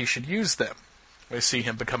how he should use them. We see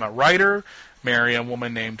him become a writer, marry a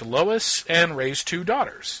woman named Lois, and raise 2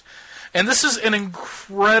 daughters. And this is an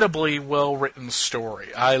incredibly well-written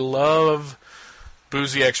story. I love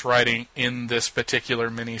Busiek's writing in this particular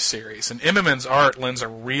miniseries, and Immonen's art lends a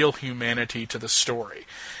real humanity to the story.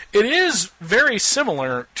 It is very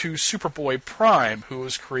similar to Superboy Prime, who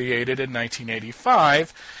was created in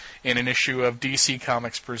 1985 in an issue of DC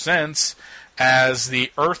Comics Presents as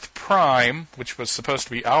the Earth Prime, which was supposed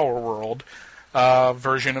to be our world,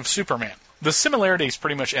 version of Superman. The similarities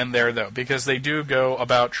pretty much end there, though, because they do go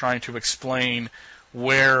about trying to explain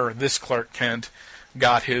where this Clark Kent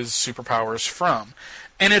got his superpowers from.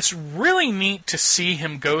 And it's really neat to see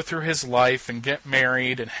him go through his life and get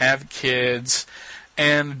married and have kids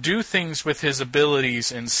and do things with his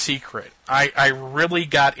abilities in secret. I really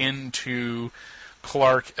got into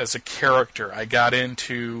Clark as a character. I got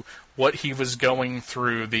into what he was going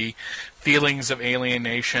through, the feelings of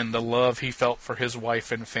alienation, the love he felt for his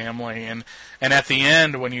wife and family. And at the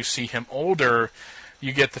end, when you see him older,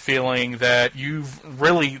 you get the feeling that you've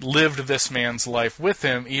really lived this man's life with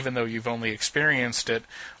him, even though you've only experienced it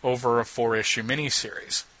over a 4-issue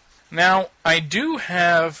miniseries. Now, I do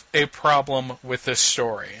have a problem with this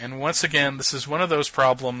story, and once again, this is one of those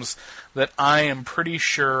problems that I am pretty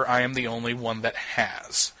sure I am the only one that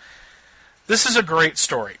has. This is a great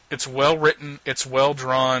story. It's well written, it's well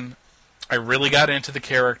drawn, I really got into the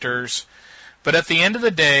characters, but at the end of the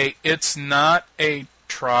day, it's not a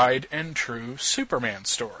tried and true Superman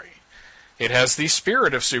story. It has the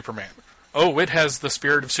spirit of Superman. Oh, it has the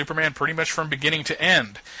spirit of Superman pretty much from beginning to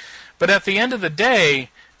end. But at the end of the day,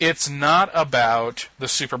 it's not about the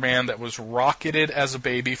Superman that was rocketed as a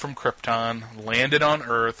baby from Krypton, landed on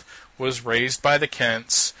Earth, was raised by the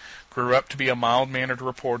Kents, grew up to be a mild-mannered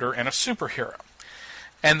reporter and a superhero.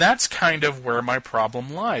 And that's kind of where my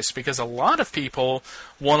problem lies, because a lot of people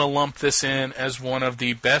want to lump this in as one of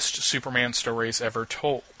the best Superman stories ever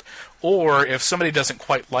told. Or if somebody doesn't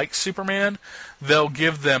quite like Superman, they'll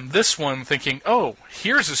give them this one thinking, oh,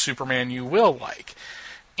 here's a Superman you will like.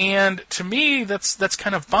 And to me, that's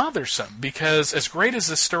kind of bothersome, because as great as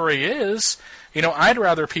this story is, I'd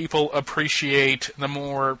rather people appreciate the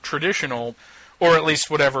more traditional, or at least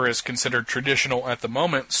whatever is considered traditional at the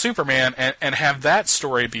moment, Superman, and have that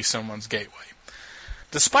story be someone's gateway.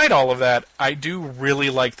 Despite all of that, I do really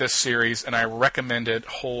like this series, and I recommend it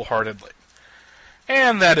wholeheartedly.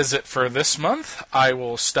 And that is it for this month. I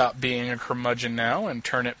will stop being a curmudgeon now and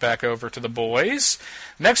turn it back over to the boys.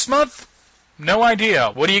 Next month, no idea.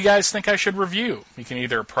 What do you guys think I should review? You can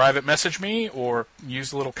either private message me, or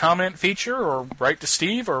use the little comment feature, or write to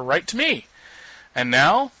Steve, or write to me. And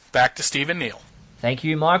now, back to Steve and Neil. Thank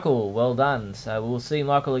you, Michael. Well done. So we'll see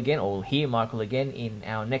Michael again, or we'll hear Michael again in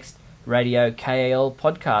our next Radio KAL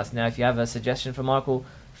podcast. Now, if you have a suggestion for Michael,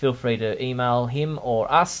 feel free to email him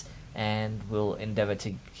or us, and we'll endeavour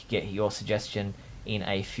to get your suggestion in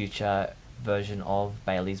a future version of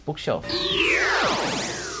Bailey's Bookshelf.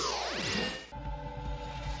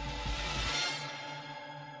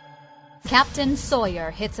 Captain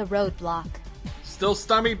Sawyer hits a roadblock. Still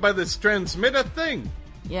stymied by this transmitter thing.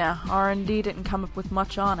 Yeah, R&D didn't come up with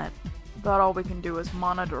much on it. About all we can do is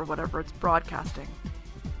monitor whatever it's broadcasting.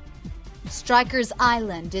 Stryker's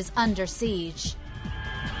Island is under siege.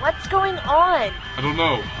 What's going on? I don't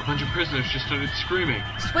know. A bunch of prisoners just started screaming.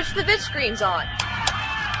 Switch the vid screens on.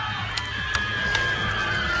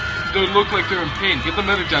 They look like they're in pain. Get the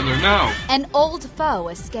medic down there now. An old foe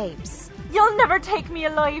escapes. You'll never take me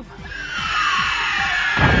alive.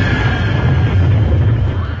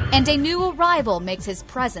 And a new arrival makes his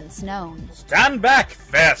presence known. Stand back,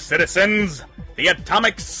 fair citizens! The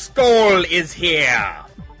Atomic Skull is here!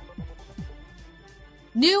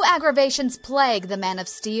 New aggravations plague the Man of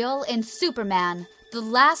Steel in Superman, The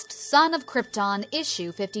Last Son of Krypton,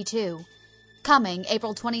 issue 52. Coming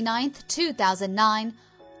April 29th, 2009,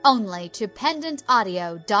 only to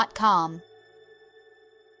PendantAudio.com.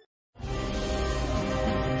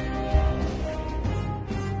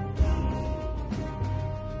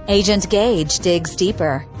 Agent Gage digs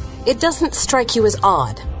deeper. It doesn't strike you as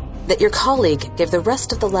odd that your colleague gave the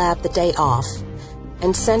rest of the lab the day off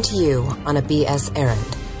and sent you on a BS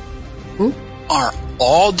errand? Are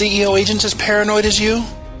all DEO agents as paranoid as you?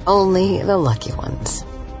 Only the lucky ones.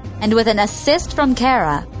 And with an assist from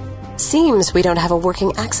Kara. Seems we don't have a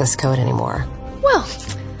working access code anymore. Well,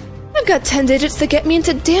 I've got 10 digits that get me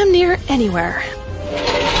into damn near anywhere.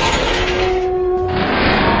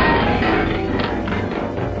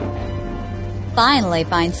 finally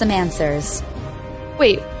find some answers.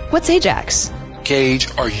 Wait, what's Ajax? Gage,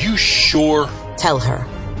 are you sure? Tell her.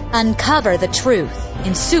 Uncover the truth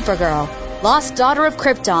in Supergirl, Lost Daughter of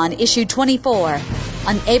Krypton, issue 24,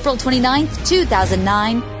 on April 29th,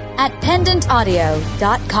 2009, at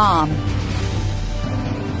pendantaudio.com.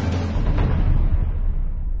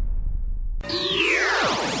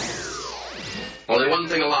 Only one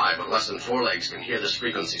thing alive with less than 4 legs can hear this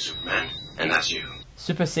frequency, Superman, and that's you.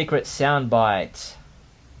 Super secret soundbite.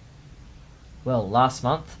 Well, last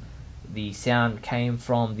month, the sound came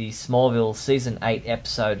from the Smallville Season 8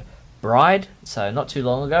 episode Bride, so not too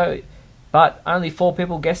long ago, but only 4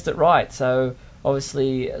 people guessed it right, so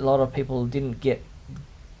obviously a lot of people didn't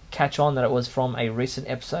catch on that it was from a recent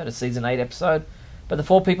episode, a Season 8 episode, but the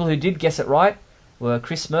 4 people who did guess it right were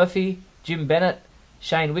Chris Murphy, Jim Bennett,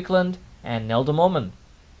 Shane Wickland, and Nelda Mormon.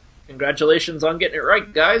 Congratulations on getting it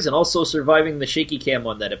right, guys, and also surviving the shaky cam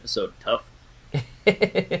on that episode. Tough.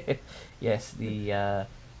 Yes, the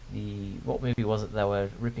what movie was it they were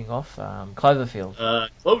ripping off? Cloverfield.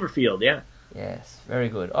 Cloverfield, yeah. Yes, very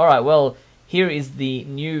good. All right, well, here is the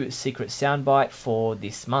new secret soundbite for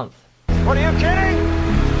this month. What, are you kidding?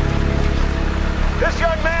 This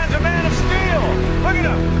young man's a man of steel. Look at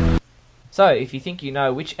him. So, if you think you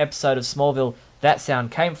know which episode of Smallville that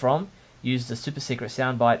sound came from, use the super secret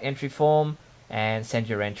soundbite entry form and send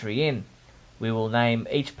your entry in. We will name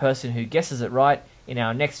each person who guesses it right in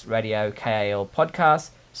our next Radio KAL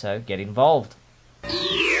podcast, so get involved.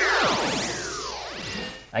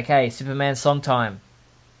 Okay, Superman song time.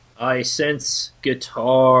 I sense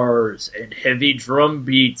guitars and heavy drum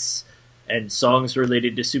beats and songs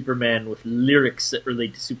related to Superman with lyrics that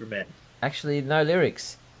relate to Superman. Actually, no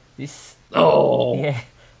lyrics. This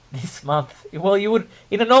month. Well, you would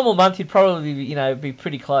in a normal month you'd probably be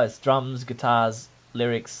pretty close. Drums, guitars,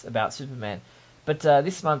 lyrics about Superman. But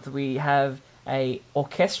this month we have a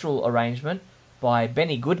orchestral arrangement by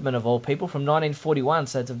Benny Goodman of all people from 1941.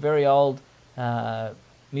 So it's a very old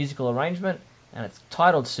musical arrangement, and it's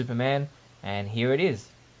titled Superman. And here it is.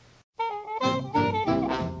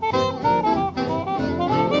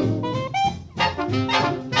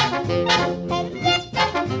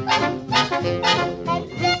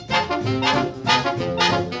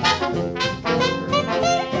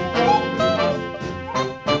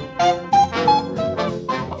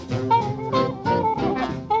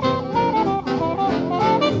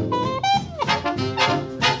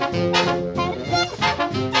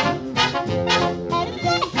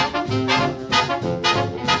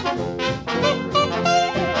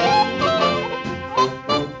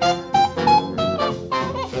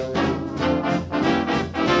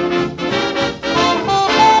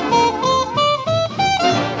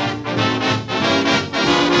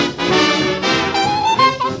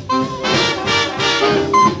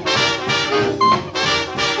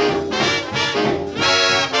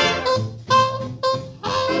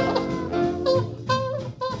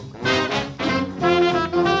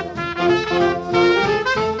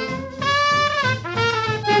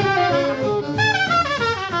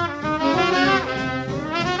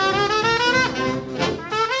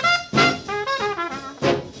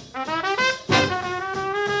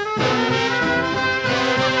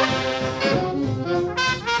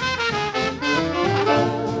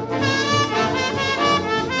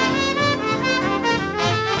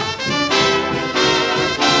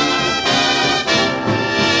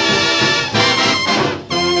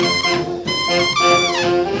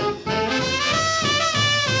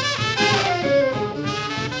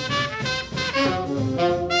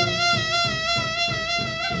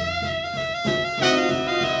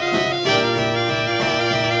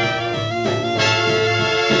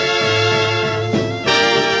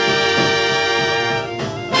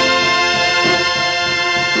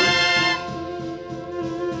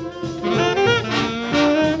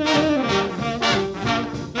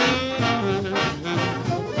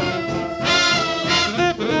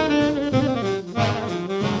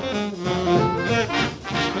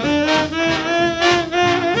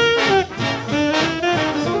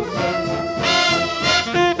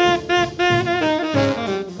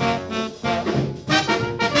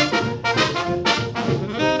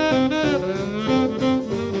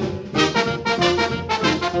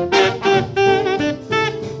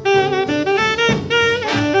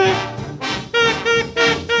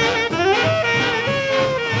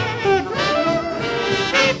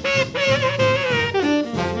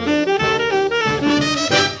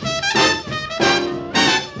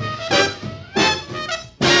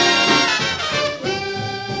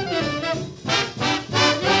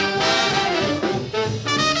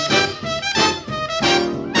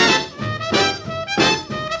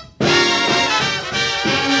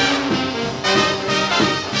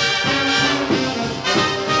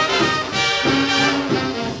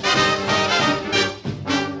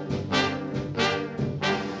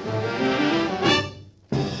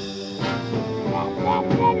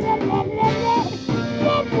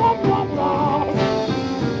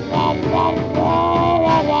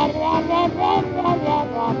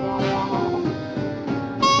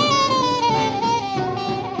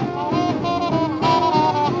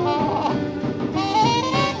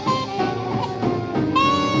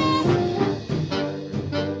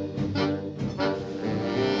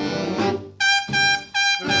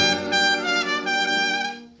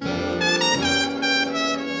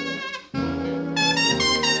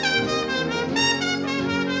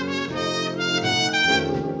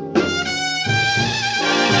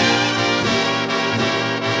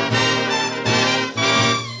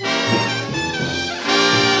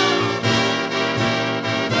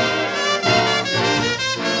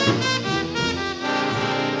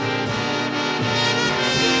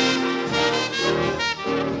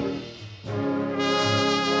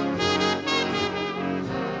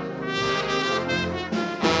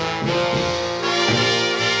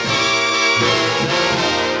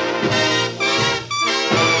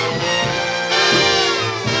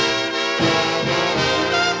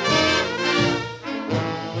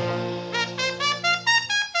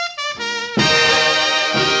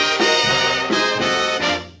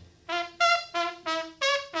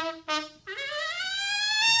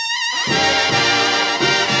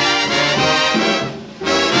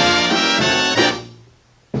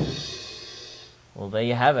 there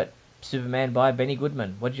you have it. Superman by Benny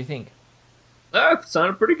Goodman. What did you think? That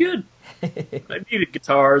sounded pretty good. I needed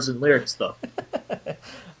guitars and lyric stuff.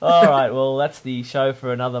 All right, well, that's the show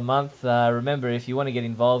for another month. Remember, if you want to get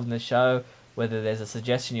involved in the show, whether there's a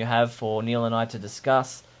suggestion you have for Neil and I to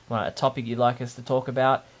discuss, a topic you'd like us to talk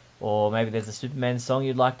about, or maybe there's a Superman song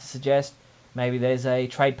you'd like to suggest, maybe there's a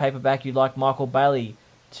trade paperback you'd like Michael Bailey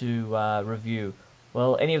to review.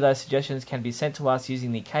 Well, any of those suggestions can be sent to us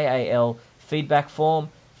using the KAL feedback form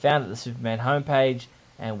found at the Superman homepage,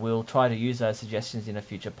 and we'll try to use those suggestions in a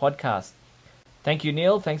future podcast. Thank you,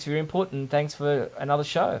 Neil. Thanks for your input, and thanks for another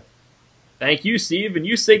show. Thank you, Steve. And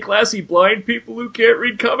you stay classy, blind people who can't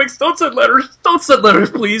read comics. Don't send letters. Don't send letters,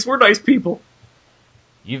 please. We're nice people.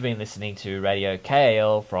 You've been listening to Radio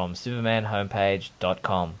KAL from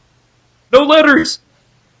SupermanHomepage.com. No letters!